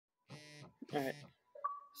Alright,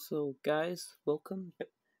 so guys, welcome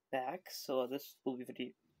back. So this will be video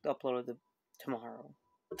uploaded tomorrow.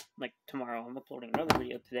 Like tomorrow, I'm uploading another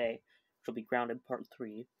video today, which will be Grounded Part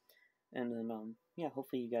 3. And then, yeah,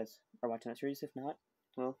 hopefully you guys are watching that series. If not,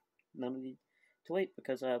 well, no need to wait,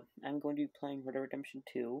 because I'm going to be playing Red Dead Redemption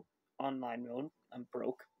 2 online mode. I'm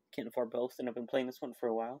broke, can't afford both, and I've been playing this one for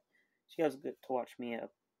a while. So you guys get to watch me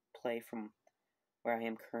play from where I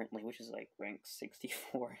am currently, which is like rank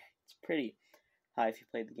 64. It's pretty high if you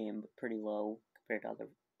played the game, but pretty low compared to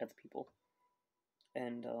other people.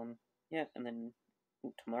 And yeah, and then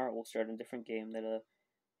tomorrow we'll start a different game that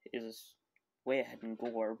is way ahead in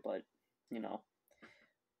gore, but you know, a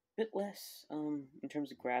bit less in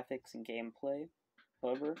terms of graphics and gameplay.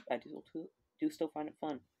 However, I do still find it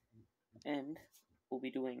fun, and we'll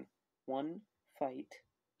be doing one fight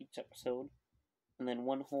each episode, and then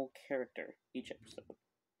one whole character each episode,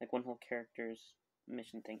 like one whole character's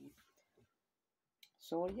mission thingy.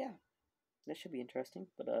 So yeah, that should be interesting.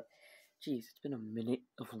 But geez, it's been a minute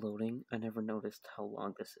of loading. I never noticed how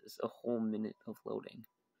long this is. A whole minute of loading.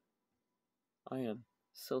 I am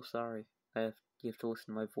so sorry. You have to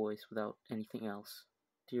listen to my voice without anything else.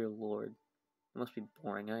 Dear Lord, it must be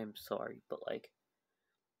boring. I am sorry, but like,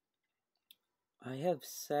 I have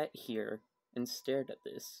sat here and stared at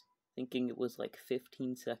this, thinking it was like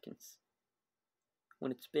 15 seconds,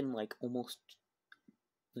 when it's been like almost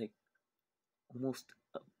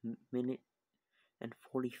a minute and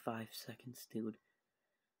 45 seconds, dude.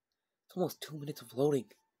 It's almost 2 minutes of loading.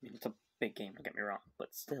 I mean, it's a big game, don't get me wrong,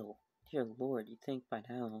 but still, dear Lord, you'd think by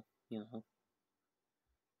now, you know.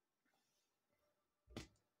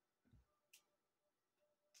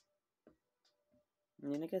 I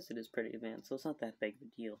mean, I guess it is pretty advanced, so it's not that big of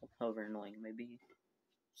a deal, however annoying it may be.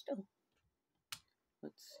 Still.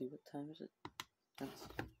 Let's see, what time is it? That's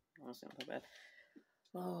honestly not that bad.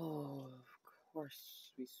 Oh, of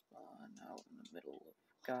course we spawn out in the middle of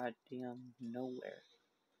goddamn nowhere.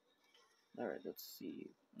 Alright, let's see.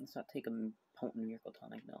 Let's not take a potent miracle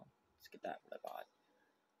tonic, no. Let's get that what I bought.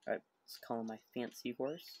 Alright, let's call him my fancy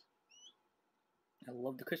horse. I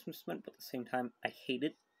love the Christmas event, but at the same time, I hate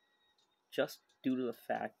it just due to the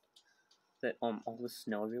fact that all the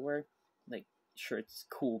snow everywhere. Like, sure, it's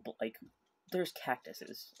cool, but like, there's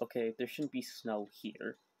cactuses, okay? There shouldn't be snow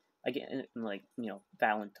here. Again, like, you know,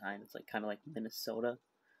 Valentine, it's like kind of like Minnesota.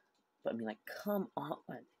 But I mean, like, come on.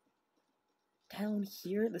 Down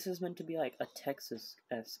here, this is meant to be like a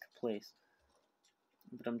Texas-esque place.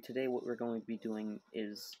 But today what we're going to be doing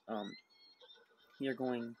is, we are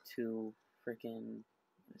going to freaking,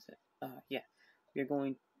 what is it? Yeah, we are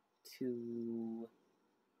going to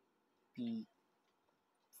be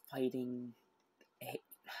fighting.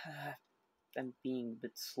 I'm being a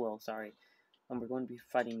bit slow, sorry. We're going to be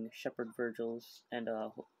fighting Shepherd Virgils, and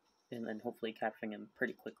then hopefully capturing him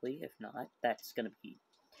pretty quickly. If not, that's gonna be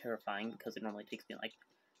terrifying, because it normally takes me like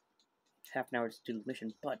half an hour to do the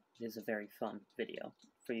mission, but it is a very fun video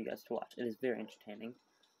for you guys to watch. It is very entertaining,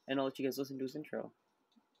 and I'll let you guys listen to his intro.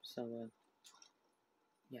 So,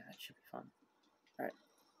 yeah, it should be fun. Alright.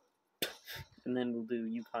 And then we'll do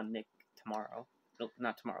Yukon Nick tomorrow. No,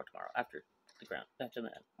 not tomorrow, after the ground. After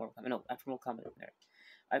that, Mortal Kombat. No, after Mortal Kombat over there.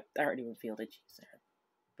 I already revealed it, jeez, there.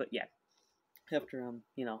 But yeah, after,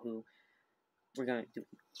 you know, who we're gonna do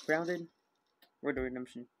Grounded, Red Dead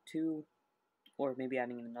Redemption 2, or maybe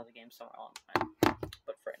adding in another game somewhere along the line.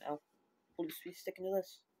 But for right now, we'll just be sticking to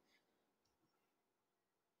this.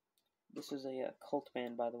 This is a cult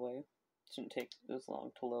band, by the way. It shouldn't take this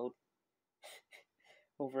long to load.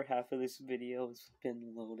 Over half of this video has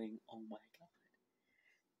been loading. Oh my god.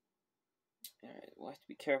 Alright, we'll have to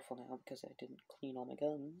be careful now because I didn't clean all my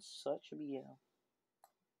guns, so that should be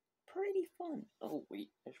pretty fun. Oh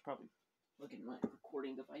wait, I should probably look at my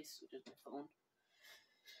recording device, which is my phone.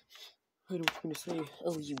 I was going to say,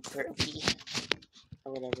 oh you burpee,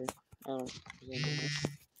 or whatever.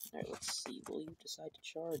 Alright, let's see, will you decide to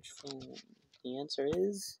charge phone? The answer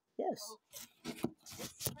is yes.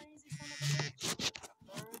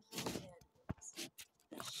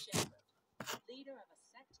 Leader of a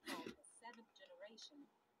sect called the Seventh Generation,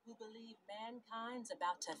 who believe mankind's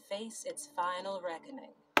about to face its final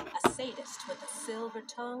reckoning. A sadist with a silver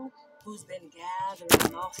tongue who's been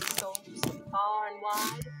gathering lost souls from far and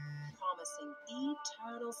wide, promising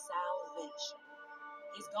eternal salvation.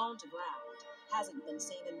 He's gone to ground, hasn't been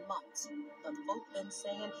seen in months, but folk been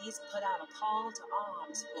saying he's put out a call to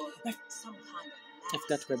arms for some kind of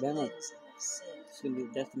mass cleansing of sin. It's gonna be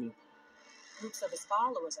the death of me. Groups of his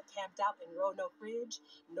followers are camped out in Roanoke Ridge,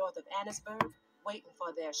 north of Annisburg, waiting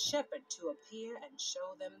for their shepherd to appear and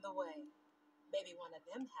show them the way. Maybe one of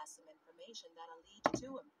them has some information that'll lead you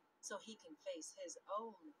to him. so he can face his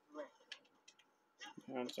own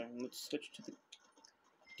reckoning. I'm sorry, let's switch to the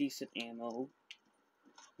decent ammo.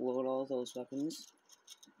 Load all those weapons.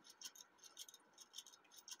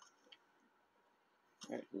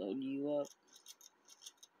 Alright, load you up.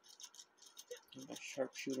 Get my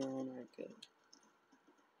sharpshooter on, alright, good.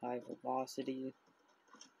 High velocity.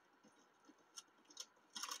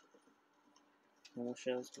 Normal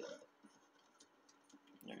shells, good.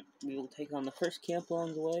 Alright, we will take on the first camp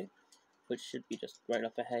along the way, which should be just right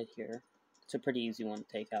up ahead here. It's a pretty easy one to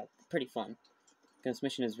take out. Pretty fun. This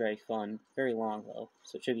mission is very fun. Very long, though,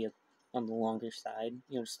 so it should be on the longer side.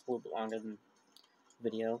 You know, just a little bit longer than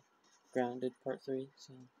video. Grounded Part 3,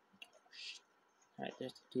 so... Alright,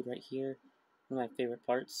 there's the dude right here. One of my favorite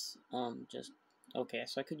parts. Okay,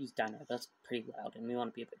 so I could use dynamite. That's pretty loud, and we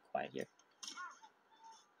want to be a bit quiet here.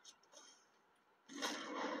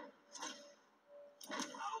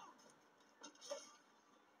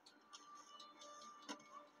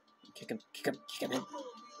 Kick him in.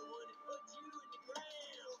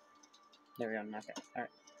 There we go, knock it. Alright.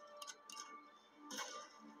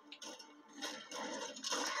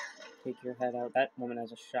 Take your head out. That woman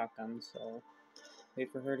has a shotgun, so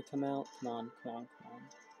wait for her to come out. Come on.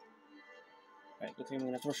 Alright, looks like I'm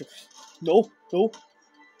gonna have to rush her. No!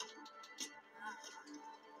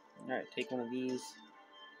 Alright, take one of these.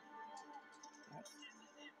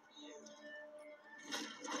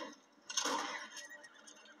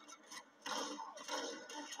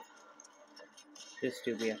 This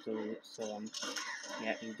dude we have to loot, so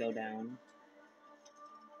yeah, you go down.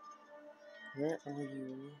 Where are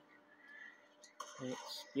you?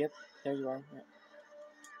 Yep, there you are. Right.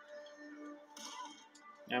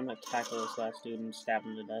 I'm gonna tackle this last dude and stab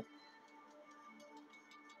him to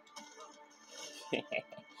death.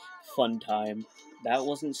 Fun time. That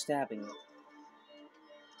wasn't stabbing.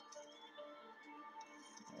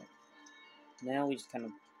 Right. Now we just kind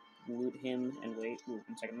of loot him and wait. Ooh,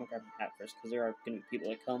 one second, I'm gonna grab my hat first, because there are gonna be people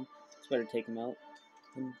that come. It's better to take them out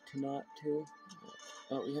than to not to.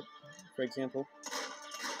 Oh, yep. For example.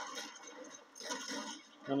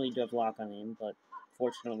 Normally you do have lock on aim, but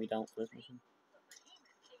fortunately we don't for this mission.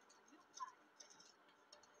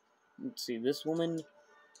 Let's see, this woman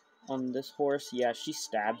on this horse, yeah, she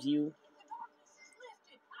stabs you.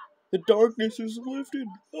 The darkness is lifted!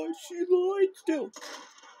 I see the light still!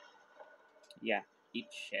 Yeah, eat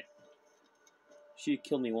shit. She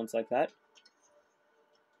killed me once like that.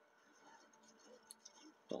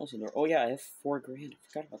 Don't listen to her. Oh yeah, I have 4 grand. I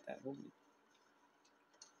forgot about that. Holy.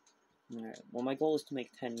 Alright, well my goal is to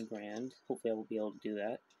make 10 grand. Hopefully I will be able to do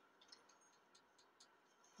that.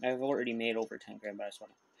 I've already made over 10 grand, but I just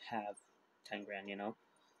want to have 10 grand, you know?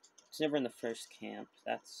 It's never in the first camp.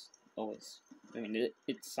 That's always... I mean,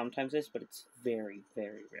 it sometimes is, but it's very,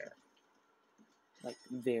 very rare. Like,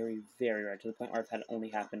 very, very rare, to the point where I've had it only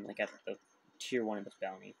happen, like, at the Tier 1 of this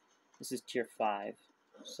bounty. This is Tier 5,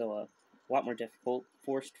 so, a lot more difficult.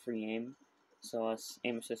 Forced free aim, so us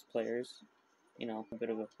aim assist players, you know, a bit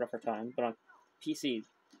of a rougher time. But on PC,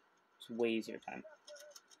 it's way easier time.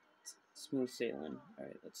 Smooth sailing.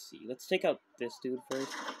 Alright, let's see. Let's take out this dude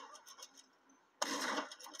first.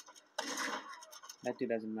 That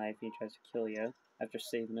dude has a knife and he tries to kill you after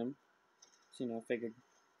saving him. So, you know, I figured,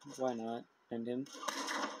 why not end him?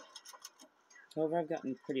 However, I've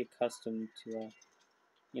gotten pretty accustomed to,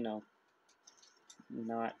 you know,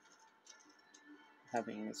 not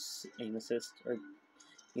having aim assist, or,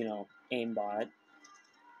 you know, aimbot.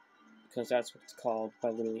 Because that's what it's called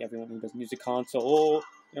by literally everyone who doesn't use a console. Oh,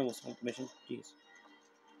 I almost went the mission. Jeez.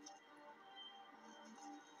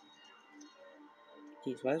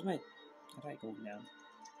 Why is my eye going down?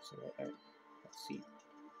 So, alright, let's see.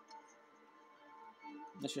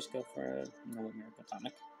 Let's just go for a normal miracle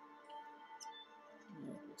tonic.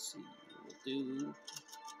 Let's see what we'll do.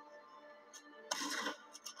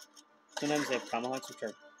 Sometimes they have tomahawks, which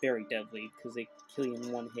are very deadly, because they kill you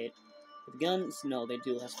in one hit. With guns, no, they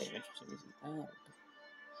do less damage for some reason.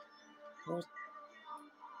 Oh.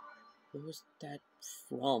 Where was that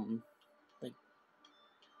from? Like,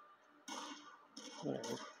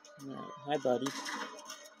 whatever. Alright, hi buddy.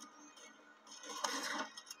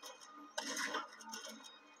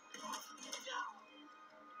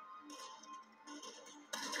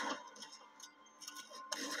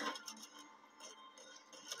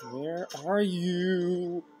 Where are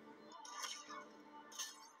you?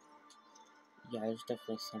 Yeah, there's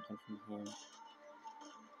definitely something from here.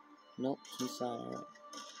 Nope, he's alright.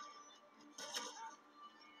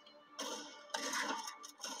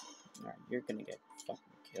 Alright, you're gonna get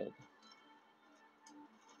fucking killed.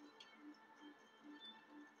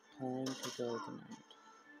 Time to go tonight.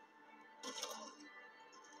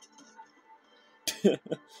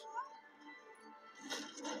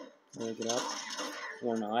 Make it up.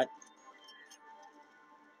 Or not.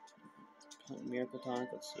 Miracle Tonic.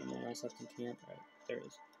 Let's see. No ice left in camp. Alright, there it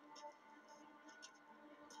is.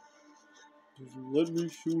 Just let me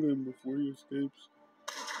shoot him before he escapes.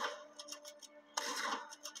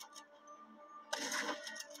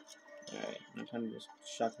 Alright, I'm trying to just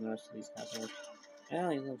shotgun the rest of these assholes. Ah,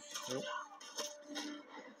 you little shit.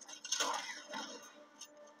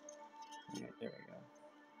 Alright, there we go.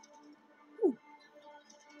 Whew.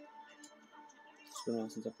 It's been a while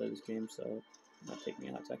since I played this game, so it might take me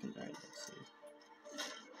a hot second. Alright, let's see.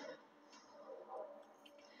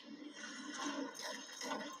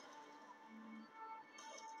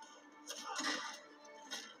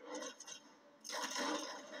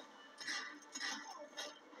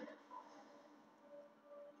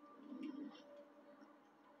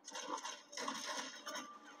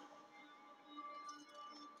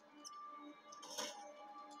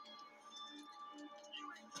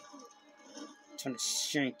 I'm trying to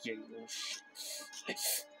shank you, you little shit.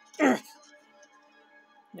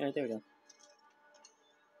 Alright, there we go.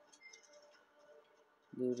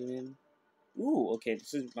 Loaded in. Ooh, okay,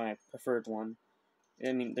 this is my preferred one.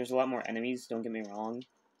 I mean, there's a lot more enemies, don't get me wrong.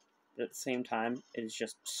 But at the same time, it is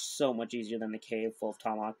just so much easier than the cave full of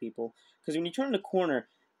tomahawk people. Because when you turn the corner,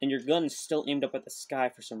 and your gun's still aimed up at the sky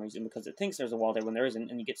for some reason, because it thinks there's a wall there when there isn't,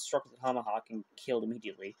 and you get struck with a tomahawk and killed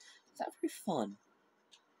immediately. It's not very fun.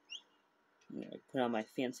 Put on my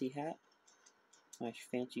fancy hat. My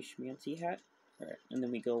fancy schmancy hat. Alright, and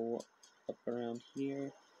then we go up around here.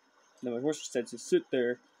 And then my horse decides to sit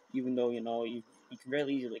there, even though, you know, you can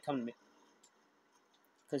very easily come to me.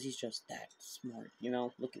 Because he's just that smart, you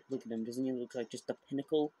know? Look at him. Doesn't he look like just the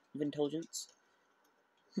pinnacle of intelligence?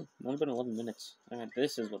 Only been 11 minutes.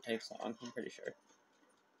 This is what takes long, I'm pretty sure.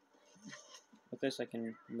 With this, I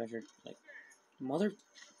can measure, like, mother...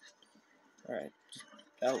 Alright, just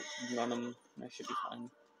outrun him. I should be fine.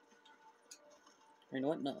 Or you know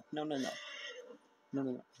what? No.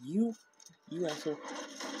 No. You asshole.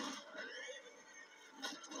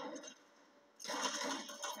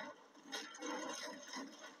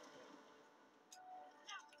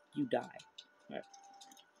 You die. Alright.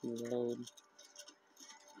 Reload.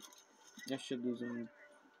 I should lose him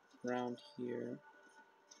around here.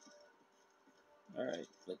 Alright,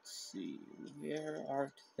 let's see. Where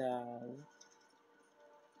art thou?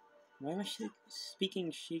 Why am I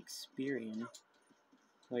speaking Shakespearean?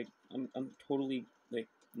 Like, I'm totally, like,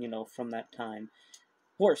 you know, from that time.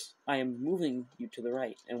 Horse, I am moving you to the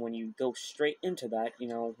right, and when you go straight into that, you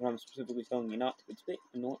know, what I'm specifically telling you not to, it's bit,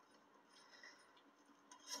 you know what?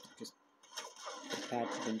 Just bad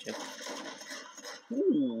ninja.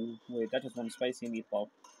 Ooh, wait, that just one spicy meatball.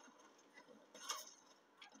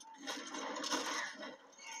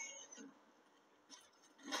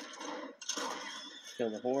 Kill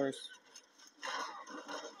the horse.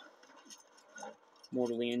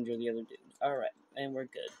 Mortally injure the other dude. Alright, and we're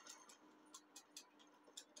good.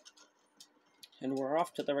 And we're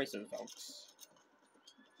off to the races, folks.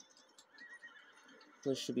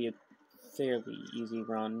 This should be a fairly easy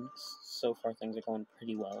run. So far, things are going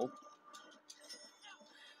pretty well.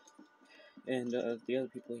 And the other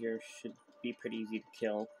people here should be pretty easy to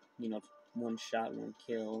kill. You know, one shot, one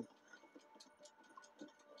kill.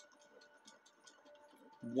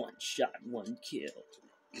 One shot, one kill.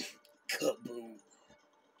 Kaboom!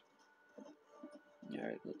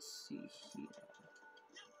 Alright, let's see here.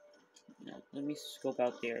 Now, let me scope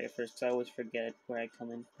out the area first, because I always forget where I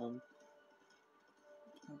come in from.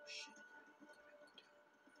 Oh, shit.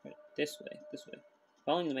 Right, this way.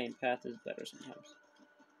 Following the main path is better sometimes.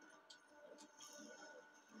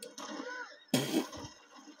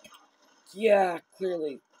 Yeah,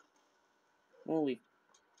 clearly. Holy.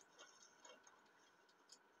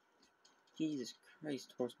 Jesus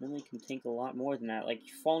Christ, horse. Normally can tank a lot more than that. Like,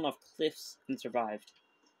 you've fallen off cliffs and survived.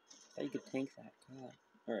 I thought you could tank that. God.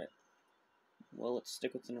 Alright. Well, let's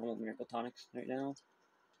stick with the normal miracle tonics right now.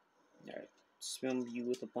 Alright. Swim you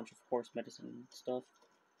with a bunch of horse medicine and stuff.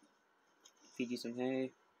 Feed you some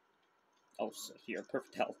hay. Oh, so you're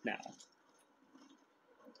perfect health now.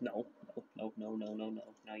 No.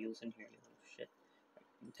 Now you listen here, you little shit. Right,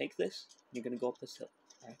 you take this, you're gonna go up this hill.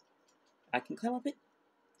 Alright. I can climb up it,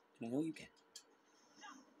 and I know you can.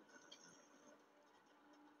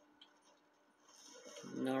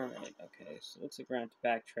 Alright, okay, so looks like we're gonna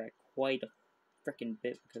have to backtrack quite a frickin'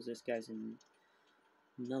 bit because this guy's in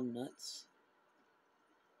numbnuts.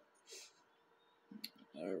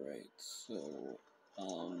 Alright, so,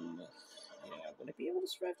 yeah, would I be able to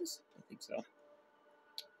survive this? I think so.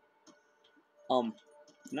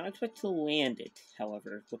 Not expect to land it,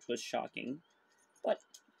 however, which was shocking. but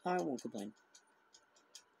I won't complain.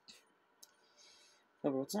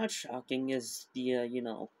 However, what's not shocking is the,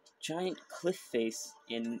 giant cliff face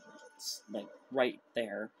like, right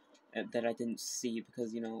there that I didn't see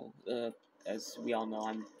because, as we all know,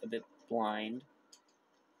 I'm a bit blind.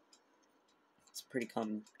 It's a pretty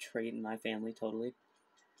common trait in my family, totally.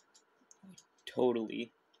 I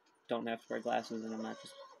totally don't have to wear glasses and I'm not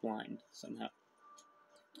just blind somehow.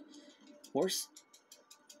 Horse,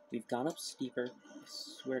 we've gone up steeper, I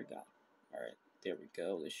swear to God. Alright, there we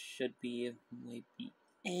go. This should be maybe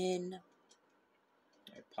in.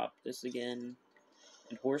 I pop this again.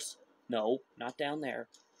 And horse, no, not down there.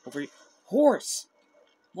 Over here. Horse!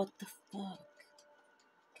 What the fuck?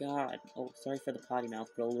 God. Oh, sorry for the potty mouth,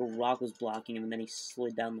 but a little rock was blocking him and then he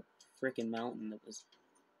slid down the frickin' mountain that was,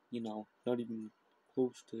 not even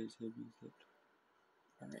close to his heavy foot.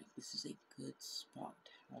 Alright, this is a good spot.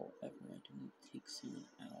 However, I do need to take someone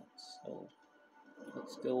out, so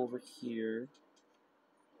let's go over here.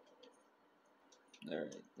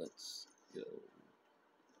 Alright, let's go.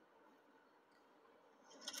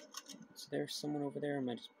 Is there someone over there, or am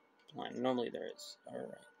I just blind? Normally there is. Alright.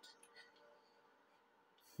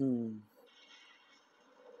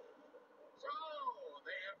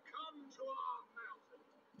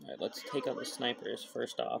 Alright, let's take out the snipers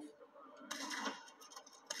first off.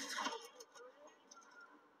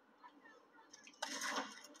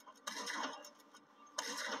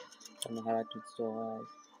 Don't know how that dude's still alive.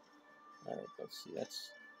 Alright, let's see.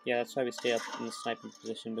 That's why we stay up in the sniping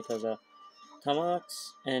position, because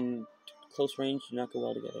tomahawks and close range do not go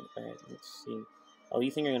well together. Alright, let's see. Oh, you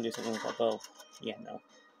think you're gonna do something with that bow? Yeah, no.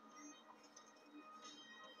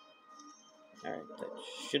 Alright, that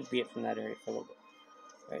should be it from that area for a little bit.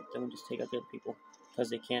 Alright, then we'll just take out the other people, because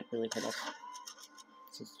they can't really hit us.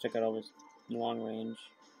 So let's check out all this long range.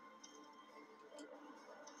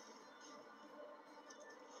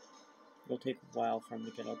 It'll take a while for them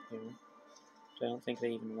to get up here. So I don't think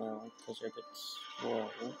they even will, because they're a bit slow.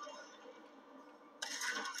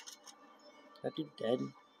 Is that dude dead?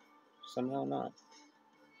 Somehow not.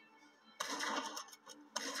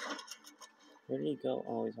 Where did he go?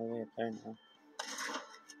 Oh, he's all the way up there now.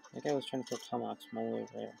 That guy was trying to kill tomahawks from all the way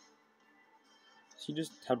over there. See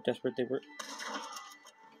just how desperate they were?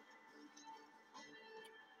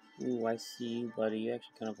 Ooh, I see you, buddy. You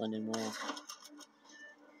actually kind of blend in well.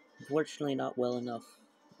 Unfortunately, not well enough.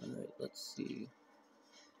 Alright, let's see.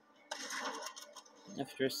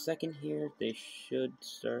 After a second here, they should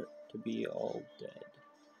start to be all dead.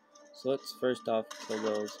 So let's first off kill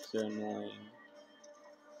those because they're annoying.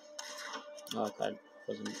 Oh god,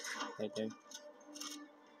 wasn't right there.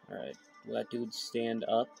 Alright, will that dude stand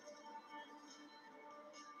up?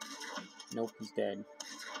 Nope, he's dead.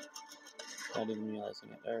 Not even realizing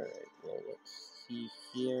it. Alright, well, let's see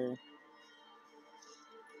here.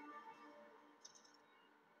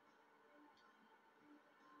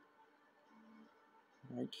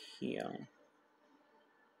 Right here.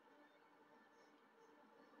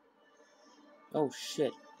 Oh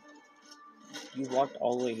shit. You walked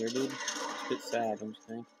all the way here, dude? It's a bit sad, I'm just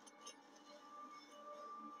saying.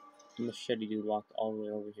 The machete dude walked all the way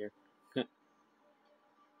over here.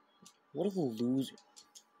 What a loser.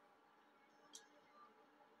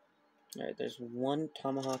 Alright, there's one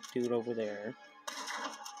tomahawk dude over there.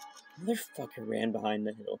 Motherfucker ran behind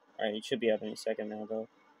the hill. Alright, he should be up any second now, though.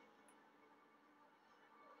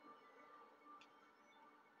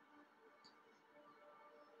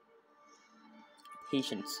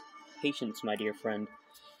 Patience. Patience, my dear friend.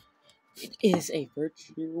 It is a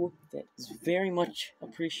virtue that is very much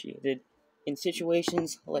appreciated in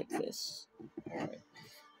situations like this. Alright.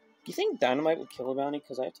 Do you think Dynamite would kill a bounty?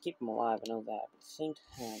 Because I have to keep him alive, I know that. But at the same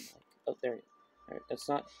time, like, oh, there. Alright, that's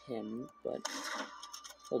not him, but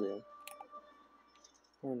he'll do.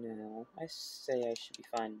 For now, I say I should be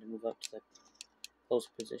fine to move up to the close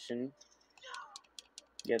position.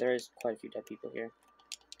 Yeah, there is quite a few dead people here.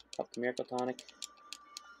 Pop the Miracle Tonic.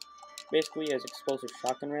 Basically, he has explosive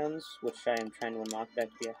shotgun rounds, which I am trying to unlock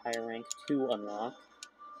that to be a higher rank to unlock.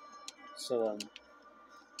 So,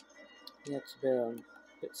 yeah, it's a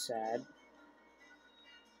bit sad.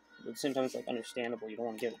 But at the same time, it's, like, understandable. You don't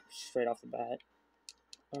want to get it straight off the bat.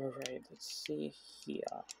 Alright, let's see here.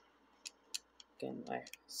 Again, I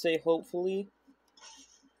say hopefully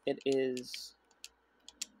it is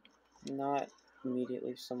not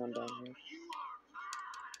immediately someone down here.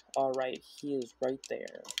 Alright, he is right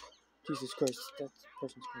there. Jesus Christ, that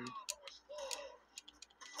person's coming.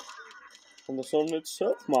 From the sun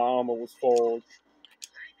itself, my armor was forged.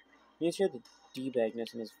 You just hear the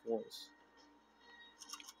D-bagness in his voice.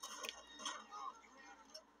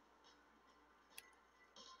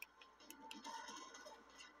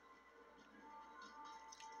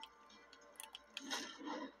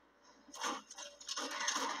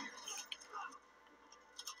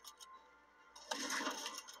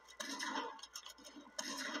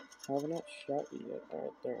 I have not shot you yet.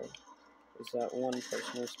 Alright, there is that one person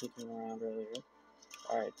who was sneaking around earlier.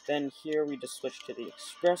 Alright, then here we just switch to the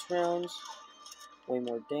express rounds. Way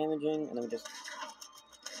more damaging, and then we just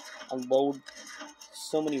unload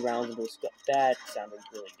so many rounds into his gun. That sounded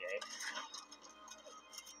really gay.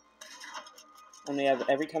 And we have,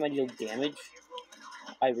 every time I deal damage,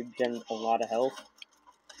 I regen a lot of health.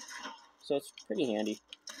 So it's pretty handy.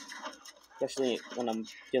 Especially when I'm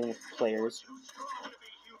dealing with players.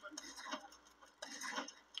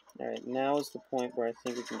 Alright, now is the point where I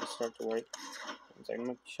think we can just start to work. I'm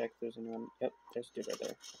gonna check if there's anyone. Yep, there's a dude right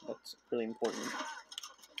there. That's really important.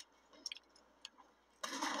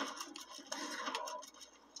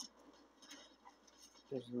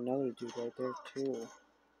 There's another dude right there too.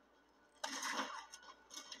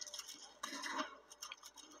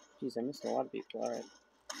 Jeez, I missed a lot of people. Alright.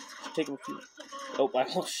 Should take him a few. Oh, I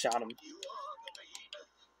almost shot him.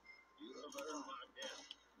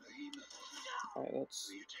 Alright,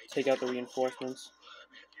 let's take out the reinforcements.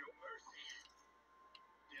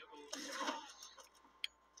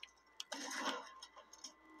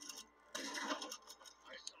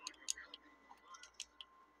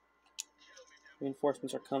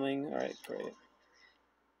 Reinforcements are coming. Alright, great.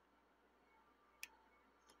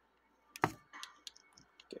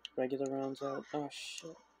 Get regular rounds out. Oh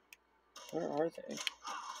shit. Where are they?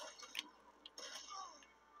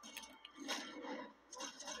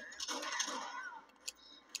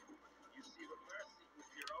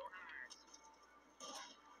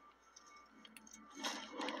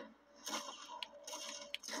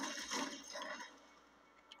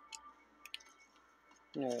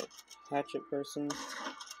 Alright, hatchet person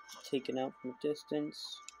taken out from a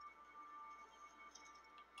distance.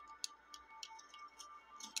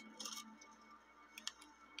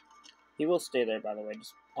 He will stay there, by the way,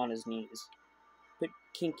 just on his knees. Bit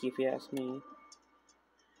kinky, if you ask me.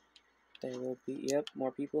 There will be, yep,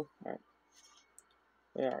 more people. Alright.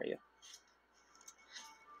 Where are you?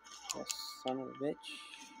 You son of a bitch.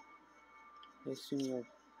 I assume you're...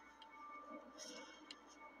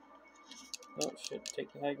 Oh shit,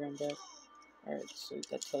 take the high ground back. Alright, so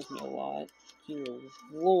that tells me a lot. Dear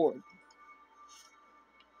Lord.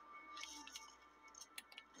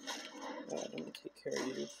 Alright, I'm gonna take care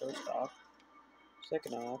of you first off.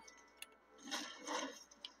 Second off.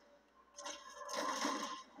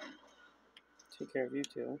 Take care of you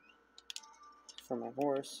too. For my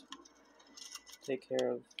horse. Take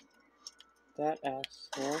care of that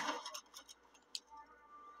asshole.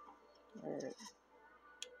 Alright.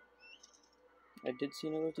 I did see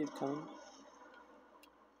another dude coming.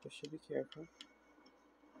 I should be careful.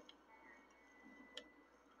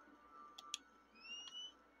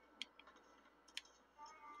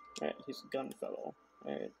 Alright, he's a gun fellow.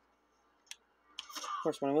 Alright.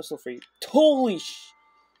 Horse, when I whistle for you. Holy sh!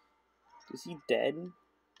 Is he dead?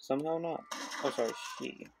 Somehow not. Oh, sorry,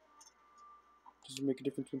 she. Doesn't make a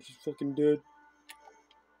difference when she's fucking dead.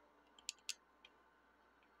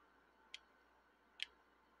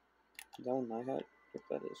 Is that one my hat? If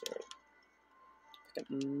that is, alright. Pick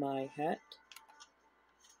up my hat.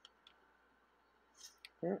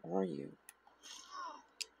 Where are you?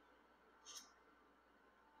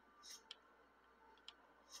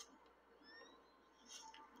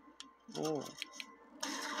 Oh.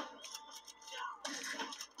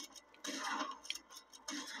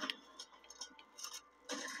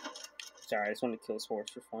 Sorry, I just wanted to kill this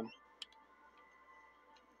horse for fun.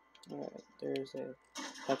 Alright, there's a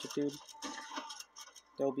hatchet dude.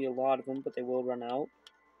 There'll be a lot of them, but they will run out.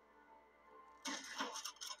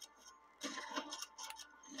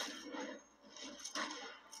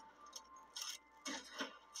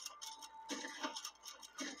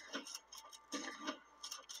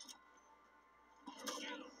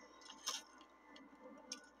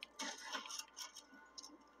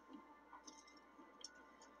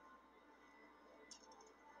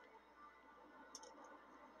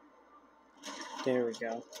 There we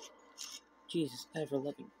go. Jesus,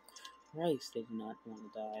 ever-loving Christ, they do not want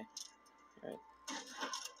to die. Alright.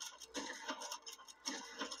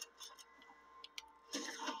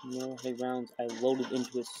 No high rounds. I loaded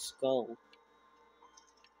into his skull.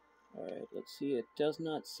 Alright, let's see. It does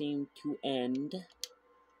not seem to end.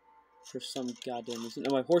 For some goddamn reason.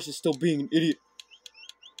 And my horse is still being an idiot.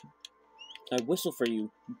 I whistle for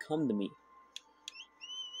you. You come to me.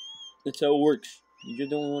 That's how it works. You're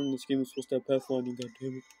the only one in this game who's supposed to have pathfinding,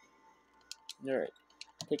 goddammit. Alright.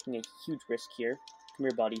 Taking a huge risk here. Come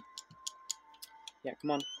here, buddy. Yeah,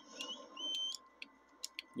 come on.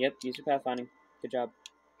 Yep, use your pathfinding. Good job.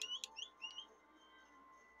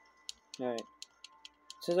 Alright. It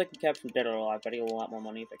says I can capture him dead or alive, but I get a lot more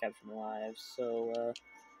money if I capture him alive, so,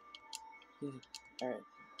 Alright.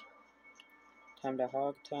 Time to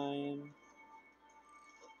hog time.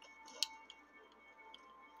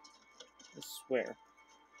 I swear.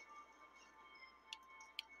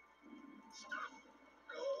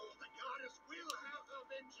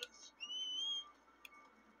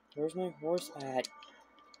 Where's my horse at?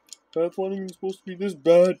 Pathfinding is supposed to be this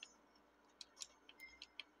bad.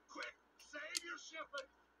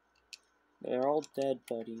 They're all dead,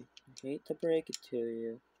 buddy. I hate to break it to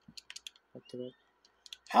you.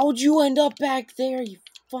 How'd you end up back there, you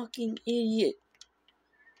fucking idiot?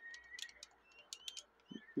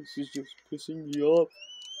 This is just pissing me off.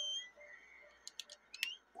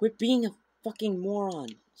 Quit being a fucking moron.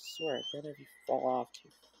 I swear, I bet if you fall off,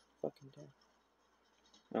 you fucking dead.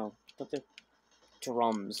 No, but the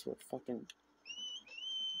drums were fucking...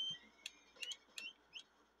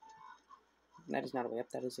 That is not a way up,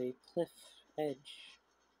 that is a cliff edge.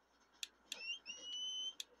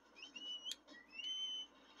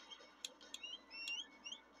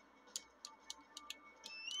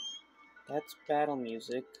 That's battle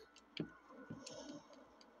music.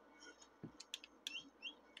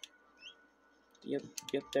 Yep,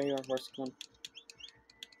 there you are, horse, come on.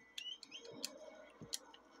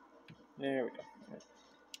 There we go. Right.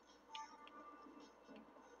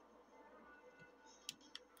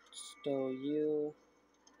 Stow you.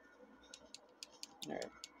 Alright.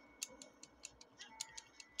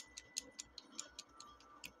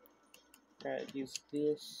 Alright, use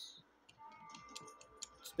this.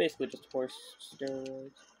 It's basically just horse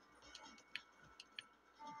steroids.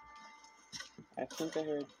 I think I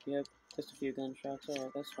heard, yep, just a few gunshots.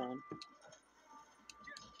 Alright, that's fine.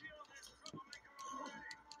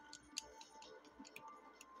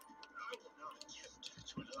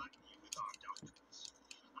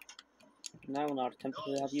 And I will not attempt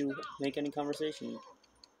to have you make any conversation.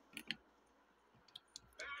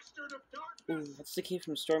 Ooh, that's the key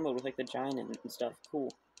from story mode with like the giant and stuff.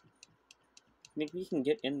 Cool. Maybe we can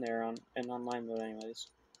get in there on an online mode anyways.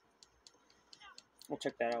 We'll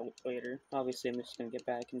check that out later. Obviously, I'm just gonna get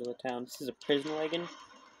back into the town. This is a prison wagon,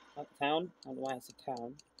 not the town. I don't know why it's a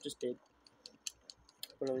town. Just did.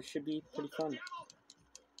 But it should be pretty fun.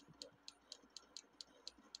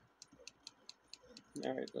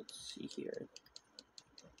 Alright, let's see here.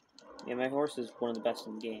 Yeah, my horse is one of the best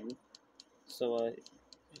in the game. So,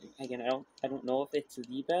 again, I don't know if it's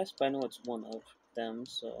the best, but I know it's one of them,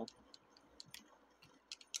 so...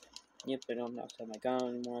 Yep, I don't have to have my gun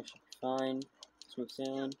anymore, I should be fine. Smooth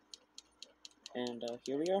sailing. And,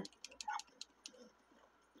 here we are.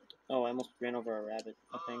 Oh, I almost ran over a rabbit,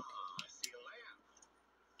 I think.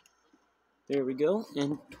 There we go,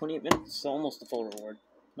 in 28 minutes, almost a full reward.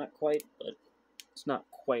 Not quite, but it's not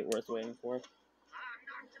quite worth waiting for.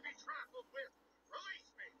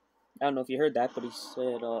 I don't know if you heard that, but he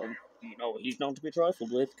said, you know, he's not to be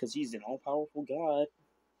trifled with, because he's an all-powerful god.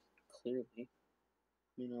 Clearly.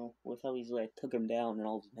 You know, with how easily I took him down and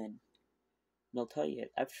all his men. And I'll tell you,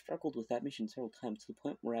 I've struggled with that mission several times, to the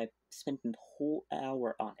point where I've spent a whole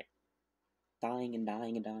hour on it. Dying and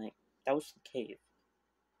dying and dying. That was the cave.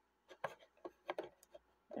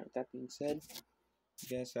 Alright, with that being said,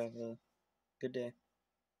 you guys have a good day.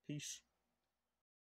 Peace.